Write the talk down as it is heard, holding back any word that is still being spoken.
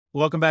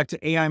Welcome back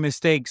to AI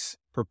Mistakes.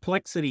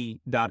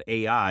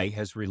 Perplexity.ai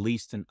has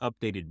released an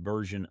updated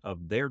version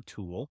of their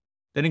tool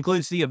that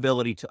includes the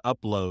ability to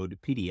upload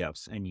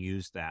PDFs and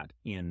use that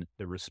in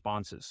the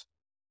responses.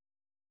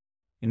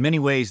 In many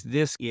ways,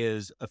 this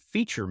is a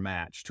feature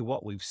match to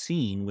what we've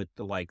seen with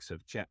the likes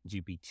of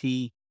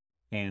ChatGPT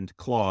and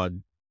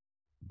Claude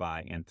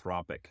by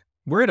Anthropic.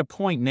 We're at a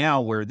point now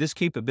where this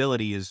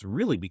capability is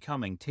really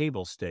becoming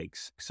table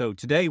stakes. So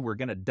today we're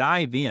going to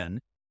dive in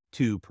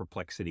to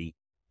Perplexity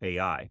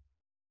AI.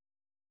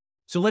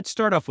 So let's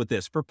start off with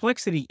this.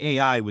 Perplexity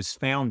AI was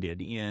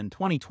founded in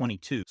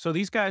 2022. So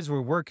these guys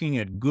were working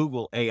at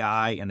Google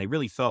AI, and they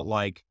really felt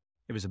like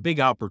it was a big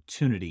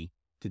opportunity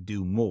to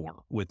do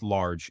more with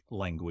large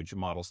language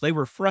models. They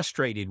were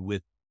frustrated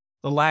with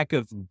the lack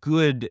of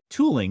good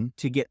tooling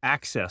to get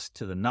access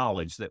to the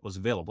knowledge that was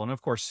available. And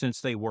of course,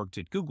 since they worked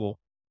at Google,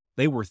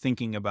 they were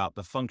thinking about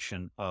the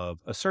function of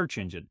a search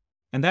engine.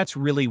 And that's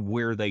really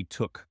where they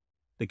took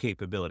the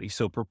capability.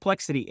 So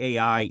Perplexity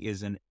AI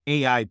is an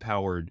AI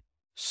powered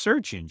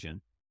search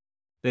engine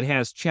that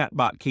has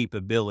chatbot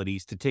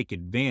capabilities to take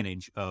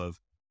advantage of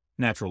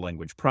natural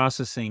language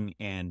processing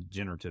and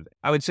generative.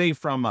 I would say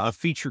from a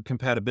feature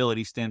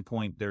compatibility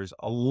standpoint, there's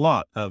a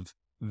lot of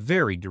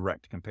very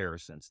direct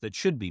comparisons that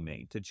should be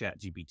made to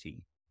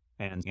ChatGPT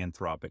and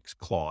Anthropic's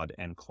Claude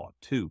and Claude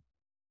 2.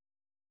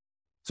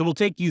 So we'll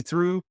take you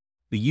through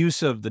the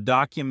use of the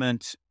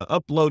document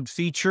upload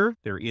feature.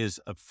 There is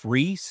a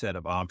free set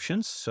of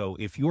options. So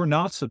if you're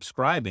not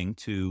subscribing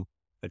to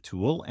a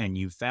tool and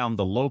you found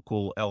the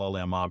local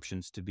LLM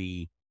options to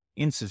be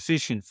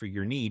insufficient for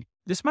your need,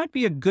 this might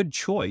be a good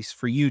choice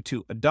for you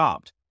to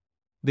adopt.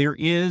 There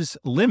is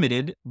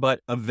limited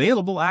but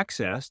available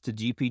access to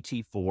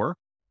GPT-4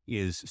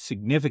 is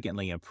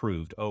significantly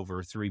improved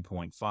over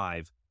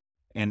 3.5.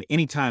 And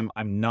anytime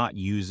I'm not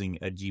using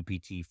a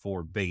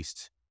GPT-4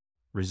 based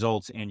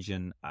results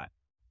engine,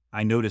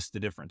 I notice the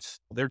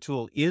difference. Their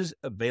tool is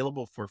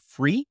available for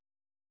free.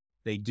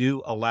 They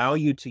do allow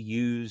you to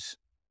use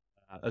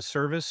a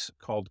service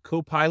called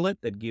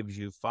Copilot that gives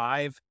you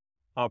 5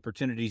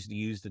 opportunities to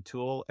use the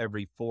tool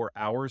every 4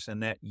 hours,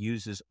 and that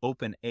uses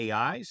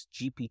OpenAI's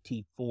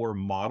GPT-4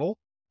 model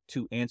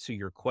to answer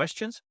your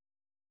questions.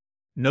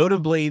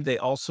 Notably, they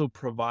also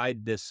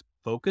provide this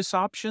focus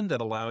option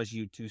that allows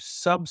you to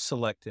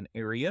sub-select an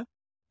area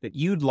that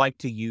you'd like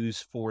to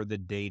use for the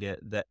data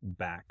that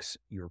backs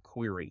your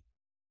query.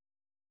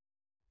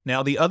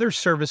 Now, the other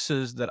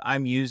services that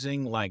I'm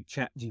using, like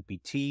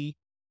ChatGPT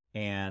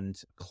and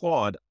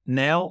Claude,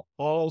 now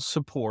all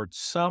support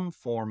some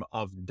form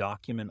of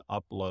document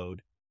upload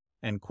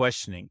and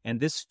questioning. And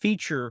this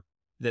feature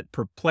that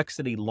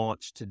Perplexity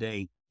launched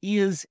today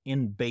is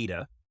in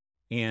beta.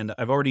 And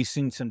I've already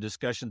seen some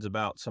discussions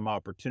about some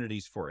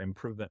opportunities for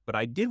improvement, but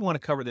I did want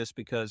to cover this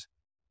because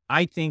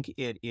I think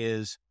it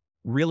is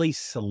really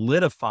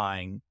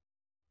solidifying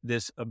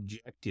this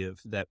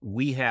objective that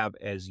we have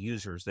as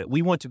users, that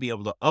we want to be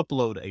able to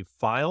upload a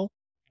file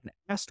and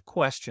ask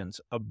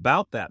questions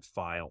about that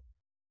file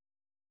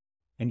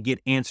and get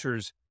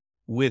answers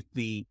with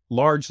the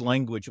large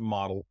language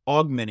model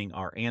augmenting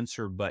our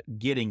answer, but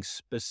getting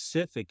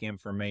specific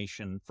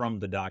information from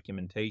the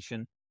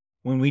documentation.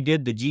 When we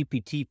did the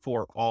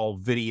GPT-4 all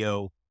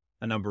video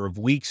a number of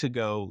weeks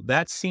ago,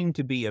 that seemed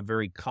to be a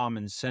very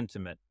common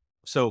sentiment.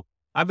 So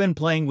I've been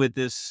playing with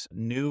this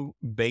new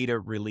beta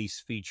release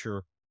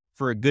feature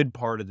for a good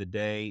part of the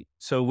day.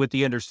 So with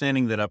the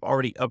understanding that I've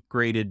already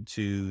upgraded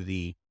to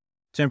the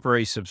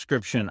temporary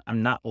subscription,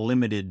 I'm not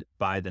limited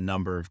by the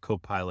number of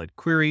Copilot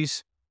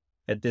queries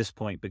at this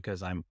point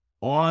because I'm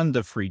on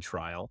the free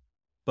trial.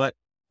 But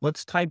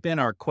let's type in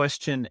our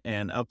question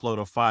and upload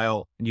a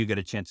file, and you get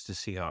a chance to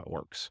see how it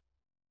works.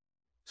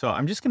 So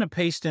I'm just going to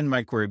paste in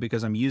my query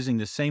because I'm using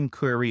the same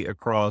query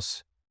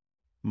across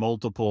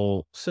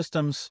multiple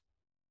systems.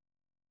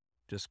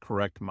 Just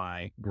correct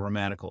my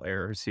grammatical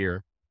errors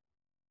here.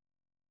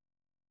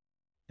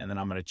 And then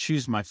I'm going to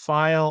choose my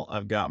file.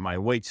 I've got my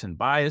weights and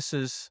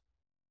biases,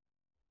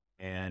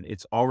 and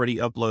it's already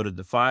uploaded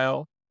the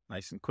file.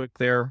 Nice and quick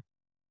there.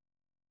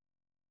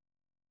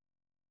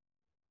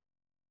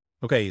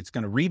 Okay, it's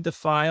going to read the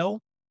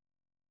file,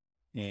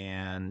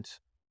 and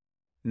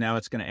now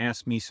it's going to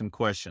ask me some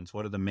questions.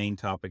 What are the main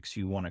topics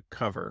you want to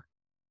cover?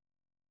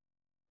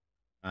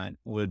 I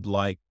would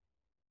like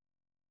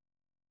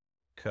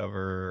to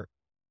cover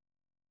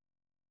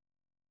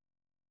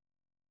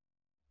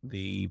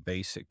the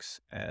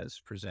basics as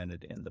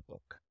presented in the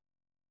book.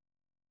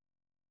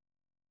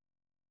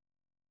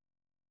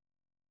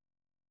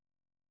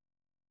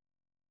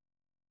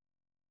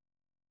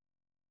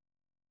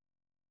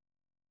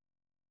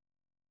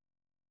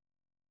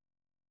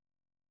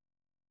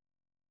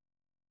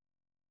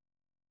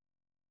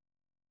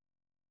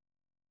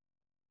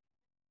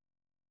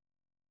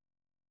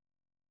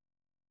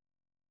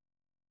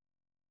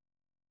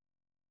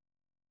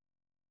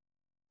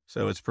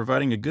 So it's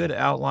providing a good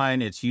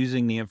outline. It's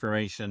using the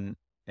information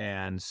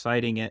and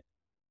citing it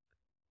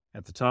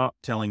at the top,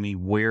 telling me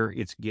where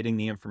it's getting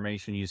the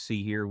information. You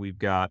see here, we've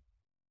got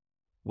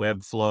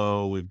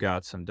Webflow, we've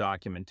got some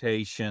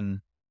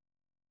documentation.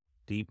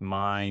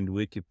 DeepMind,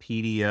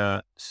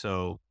 Wikipedia.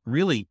 So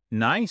really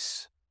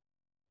nice,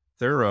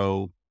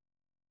 thorough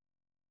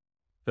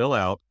fill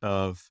out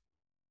of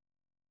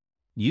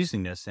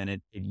using this. And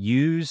it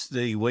used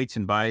the weights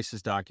and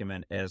biases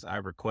document as I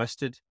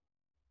requested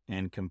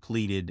and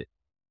completed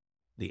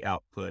the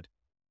output.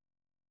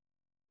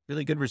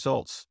 Really good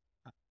results.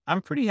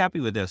 I'm pretty happy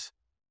with this.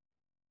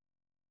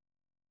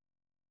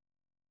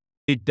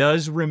 It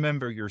does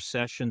remember your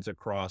sessions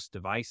across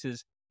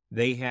devices.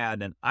 They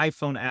had an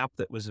iPhone app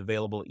that was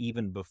available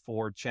even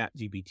before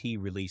ChatGPT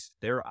released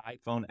their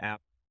iPhone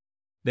app.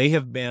 They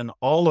have been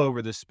all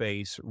over the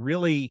space,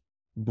 really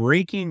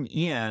breaking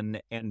in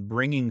and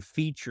bringing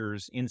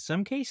features, in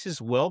some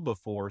cases, well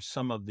before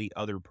some of the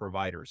other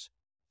providers.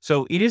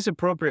 So it is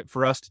appropriate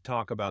for us to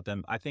talk about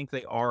them. I think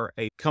they are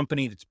a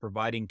company that's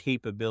providing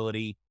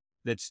capability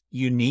that's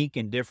unique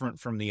and different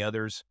from the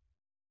others.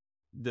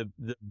 The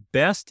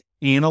best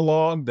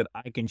analog that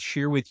I can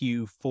share with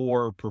you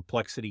for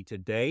Perplexity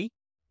today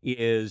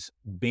is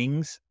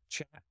Bing's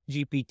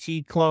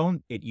ChatGPT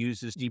clone. It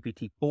uses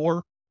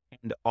GPT-4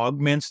 and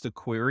augments the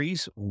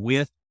queries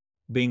with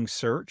Bing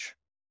search.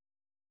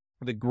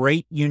 The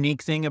great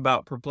unique thing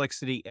about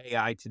Perplexity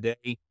AI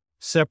today,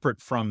 separate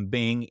from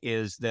Bing,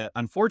 is that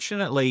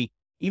unfortunately,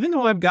 even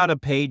though I've got a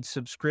paid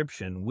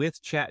subscription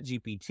with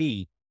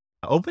ChatGPT,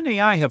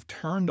 OpenAI have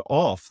turned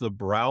off the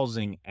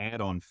browsing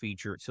add-on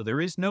feature. So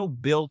there is no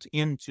built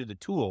into the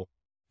tool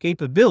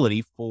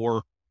capability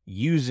for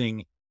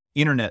using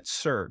internet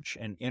search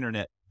and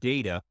internet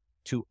data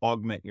to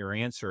augment your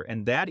answer.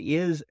 And that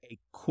is a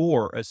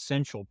core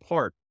essential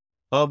part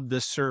of the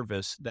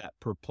service that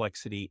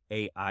Perplexity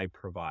AI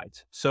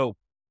provides. So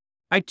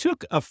I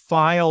took a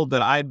file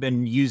that I've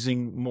been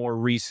using more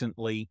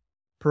recently,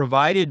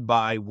 provided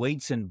by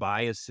Weights and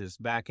Biases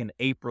back in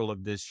April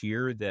of this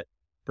year, that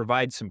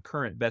provides some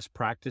current best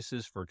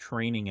practices for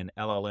training an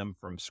LLM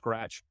from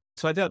scratch.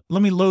 So I thought,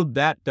 let me load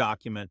that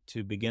document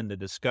to begin the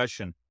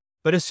discussion.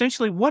 But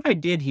essentially what I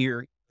did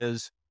here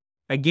is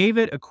I gave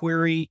it a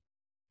query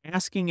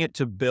asking it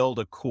to build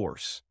a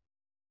course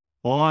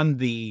on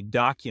the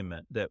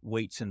document that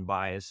Weights and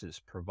Biases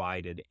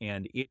provided.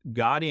 And it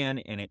got in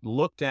and it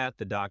looked at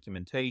the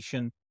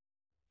documentation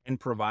and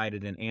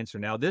provided an answer.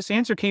 Now, this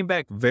answer came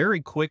back very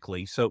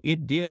quickly. So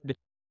it did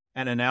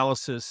an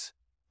analysis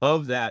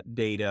of that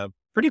data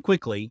pretty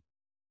quickly.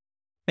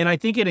 And I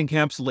think it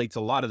encapsulates a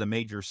lot of the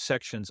major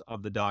sections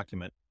of the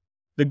document.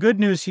 The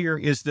good news here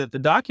is that the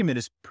document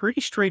is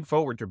pretty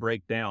straightforward to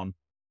break down.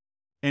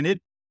 And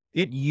it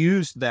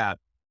used that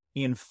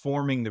in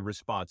forming the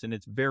response. And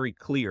it's very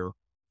clear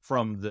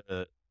from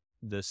the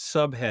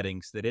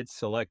subheadings that it's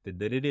selected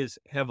that it is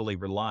heavily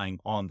relying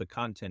on the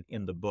content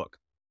in the book.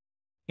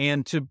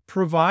 And to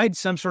provide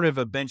some sort of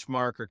a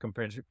benchmark or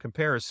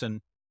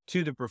comparison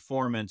to the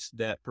performance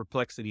that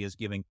Perplexity is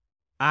giving,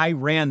 I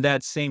ran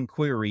that same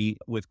query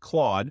with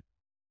Claude.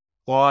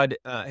 Claude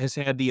has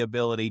had the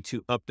ability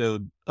to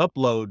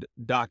upload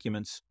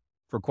documents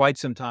for quite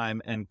some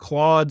time. And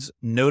Claude's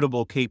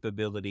notable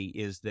capability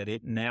is that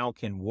it now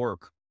can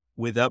work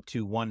with up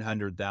to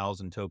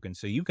 100,000 tokens.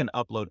 So you can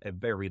upload a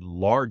very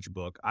large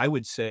book. I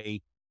would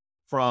say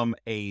from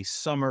a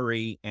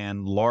summary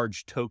and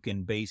large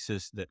token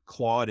basis that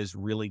Claude is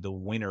really the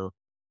winner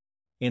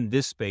in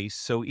this space.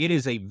 So it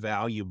is a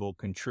valuable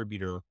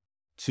contributor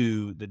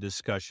to the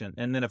discussion.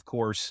 And then, of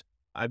course,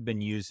 I've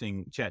been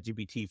using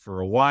ChatGPT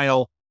for a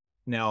while.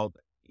 Now,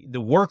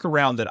 the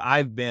workaround that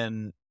I've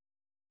been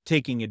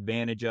taking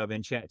advantage of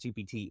in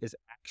ChatGPT is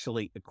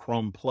actually a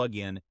Chrome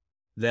plugin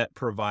that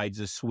provides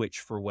a switch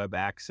for web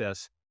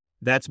access.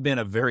 That's been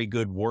a very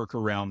good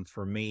workaround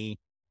for me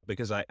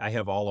because I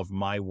have all of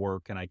my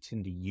work and I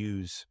tend to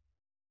use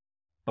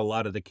a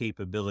lot of the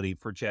capability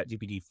for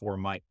ChatGPT for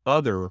my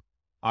other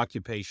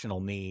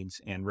occupational needs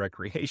and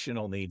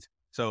recreational needs.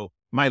 So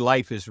my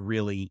life is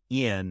really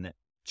in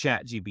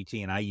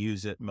ChatGPT and I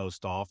use it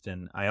most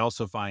often. I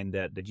also find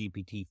that the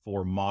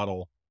GPT-4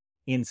 model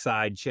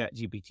inside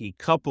ChatGPT,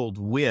 coupled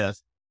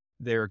with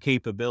their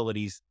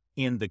capabilities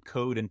in the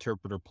code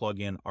interpreter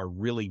plugin, are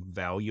really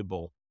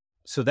valuable.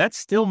 So that's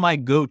still my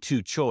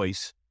go-to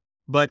choice.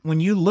 But when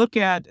you look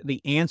at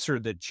the answer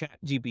that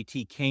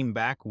ChatGPT came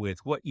back with,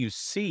 what you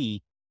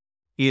see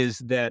is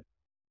that,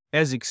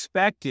 as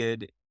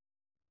expected,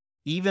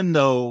 even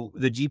though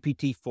the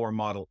GPT-4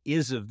 model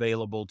is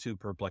available to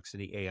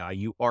Perplexity AI,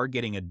 you are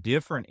getting a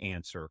different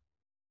answer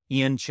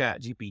in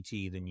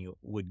ChatGPT than you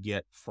would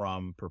get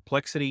from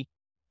Perplexity.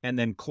 And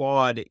then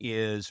Claude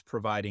is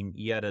providing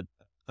yet a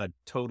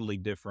totally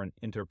different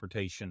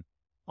interpretation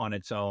on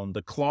its own.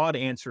 The Claude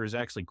answer is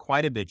actually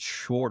quite a bit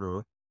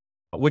shorter,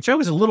 which I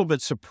was a little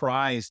bit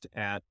surprised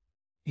at.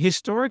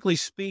 Historically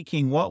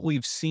speaking, what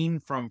we've seen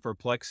from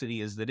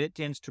Perplexity is that it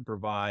tends to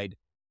provide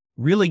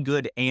really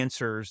good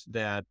answers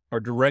that are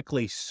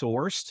directly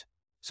sourced.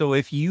 So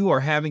if you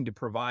are having to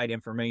provide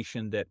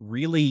information that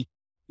really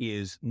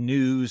is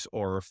news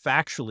or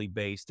factually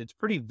based, it's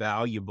pretty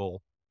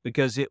valuable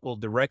because it will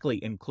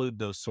directly include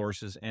those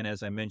sources. And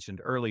as I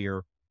mentioned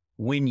earlier,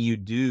 when you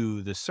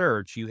do the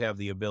search, you have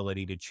the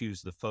ability to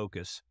choose the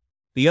focus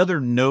The other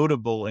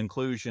notable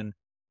inclusion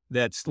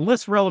that's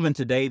less relevant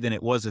today than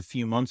it was a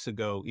few months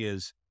ago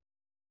is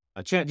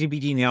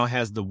ChatGPT now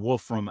has the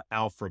Wolfram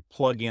Alpha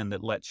plugin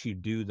that lets you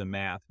do the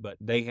math, but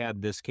they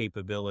had this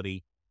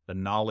capability, the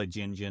knowledge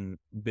engine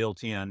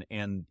built in.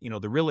 And,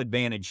 the real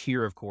advantage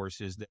here, of course,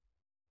 is that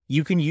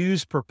you can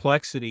use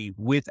Perplexity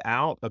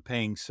without a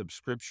paying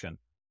subscription.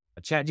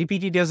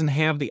 ChatGPT doesn't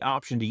have the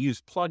option to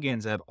use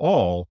plugins at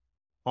all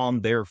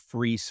on their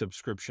free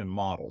subscription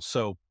model.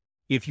 So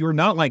if you're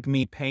not like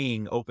me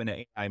paying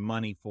OpenAI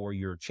money for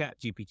your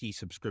ChatGPT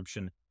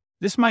subscription,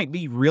 this might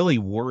be really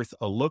worth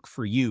a look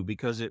for you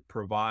because it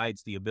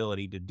provides the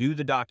ability to do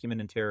the document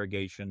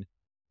interrogation,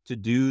 to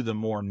do the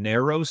more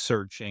narrow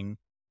searching,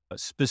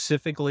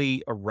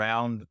 specifically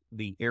around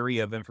the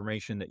area of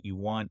information that you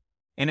want.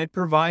 And it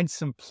provides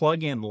some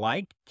plugin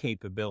like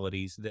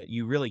capabilities that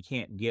you really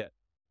can't get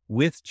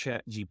with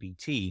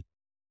ChatGPT.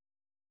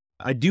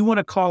 I do want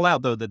to call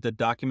out, though, that the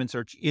document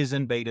search is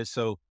in beta.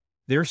 So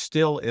they're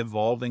still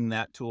evolving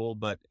that tool.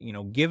 But,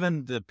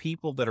 given the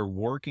people that are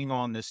working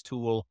on this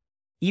tool,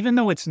 even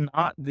though it's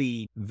not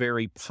the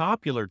very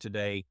popular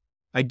today,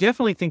 I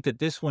definitely think that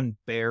this one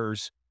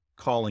bears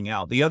calling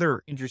out. The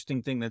other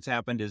interesting thing that's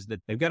happened is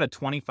that they've got a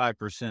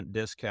 25%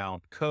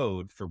 discount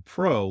code for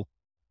Pro.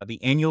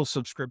 The annual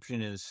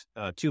subscription is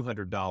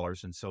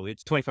 $200. And so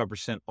it's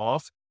 25%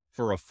 off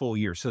for a full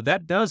year. So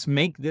that does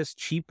make this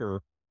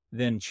cheaper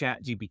than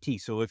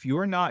ChatGPT. So if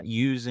you're not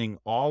using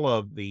all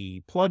of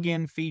the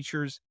plugin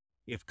features,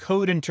 if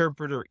code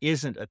interpreter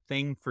isn't a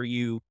thing for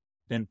you,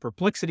 then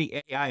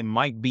Perplexity AI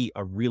might be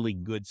a really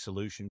good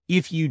solution.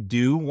 If you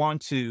do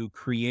want to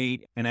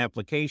create an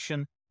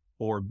application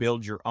or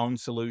build your own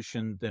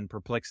solution, then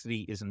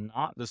Perplexity is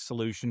not the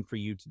solution for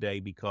you today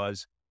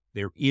because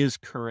there is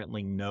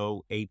currently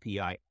no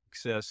API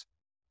access.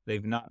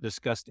 They've not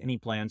discussed any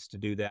plans to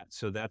do that.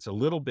 So that's a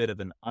little bit of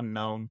an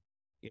unknown.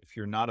 If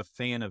you're not a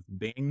fan of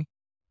Bing,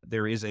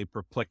 there is a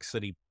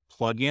Perplexity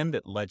plugin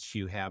that lets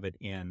you have it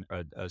in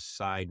a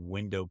side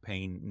window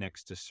pane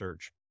next to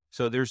search.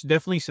 So there's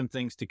definitely some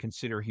things to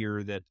consider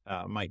here that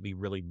might be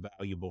really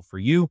valuable for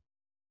you.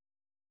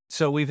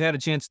 So we've had a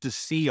chance to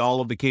see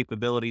all of the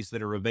capabilities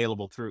that are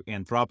available through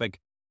Anthropic.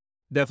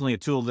 Definitely a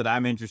tool that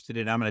I'm interested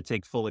in. I'm going to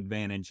take full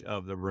advantage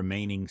of the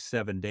remaining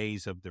 7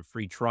 days of the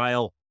free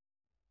trial.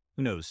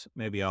 Who knows?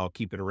 Maybe I'll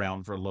keep it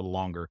around for a little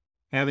longer.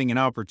 Having an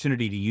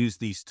opportunity to use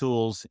these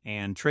tools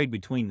and trade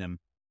between them,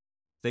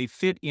 they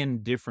fit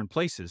in different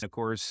places. Of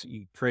course,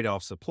 you trade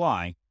off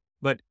supply,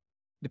 but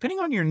depending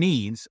on your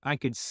needs, I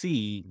could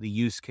see the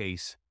use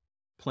case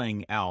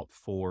playing out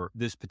for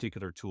this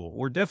particular tool.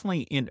 We're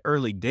definitely in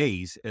early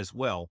days as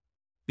well.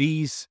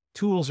 These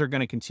tools are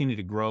going to continue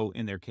to grow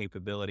in their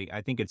capability.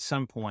 I think at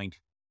some point,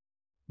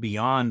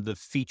 beyond the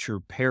feature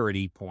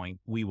parity point,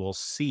 we will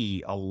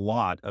see a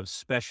lot of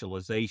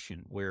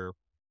specialization where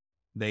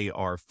they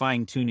are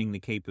fine-tuning the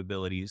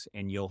capabilities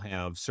and you'll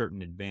have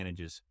certain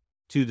advantages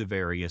to the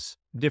various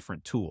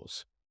different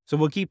tools. So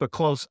we'll keep a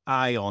close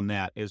eye on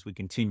that as we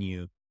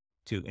continue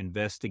to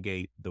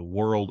investigate the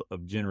world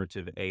of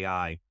generative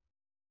AI.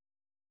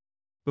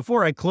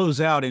 Before I close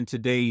out in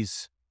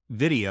today's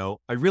video,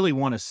 I really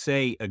want to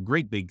say a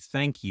great big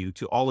thank you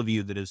to all of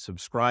you that have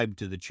subscribed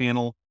to the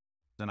channel,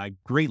 and I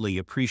greatly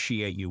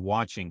appreciate you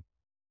watching.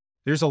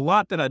 There's a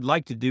lot that I'd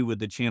like to do with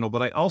the channel,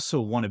 but I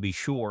also want to be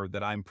sure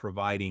that I'm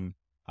providing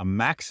a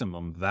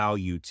maximum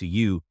value to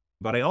you,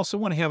 but I also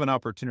want to have an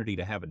opportunity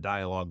to have a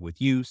dialogue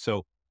with you.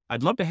 So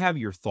I'd love to have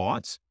your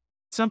thoughts.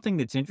 Something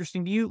that's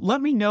interesting to you,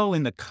 let me know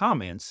in the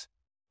comments.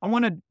 I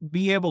want to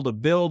be able to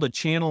build a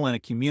channel and a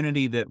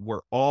community that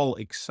we're all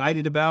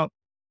excited about.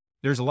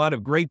 There's a lot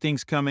of great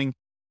things coming.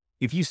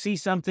 If you see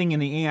something in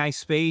the AI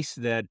space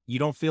that you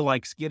don't feel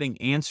like's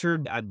getting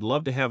answered, I'd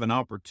love to have an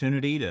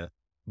opportunity to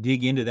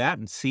dig into that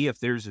and see if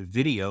there's a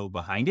video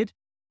behind it.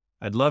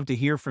 I'd love to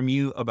hear from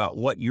you about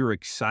what you're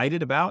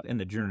excited about in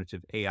the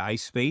generative AI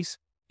space.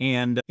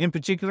 And in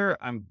particular,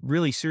 I'm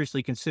really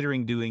seriously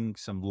considering doing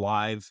some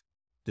live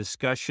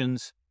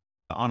discussions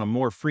on a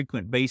more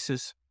frequent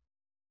basis.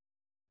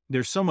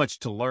 There's so much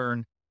to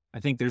learn. I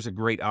think there's a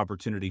great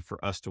opportunity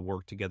for us to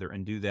work together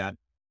and do that.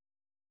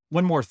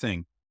 One more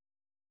thing.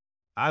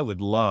 I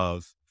would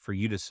love for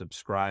you to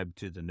subscribe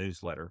to the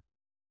newsletter.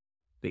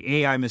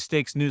 The AI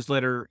Mistakes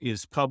newsletter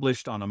is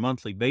published on a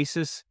monthly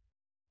basis.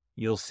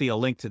 You'll see a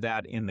link to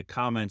that in the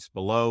comments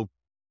below.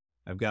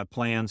 I've got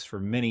plans for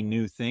many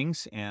new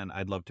things, and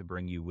I'd love to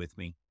bring you with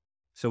me.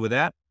 So with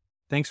that,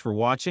 thanks for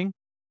watching.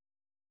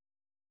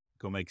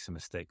 Go make some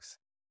mistakes.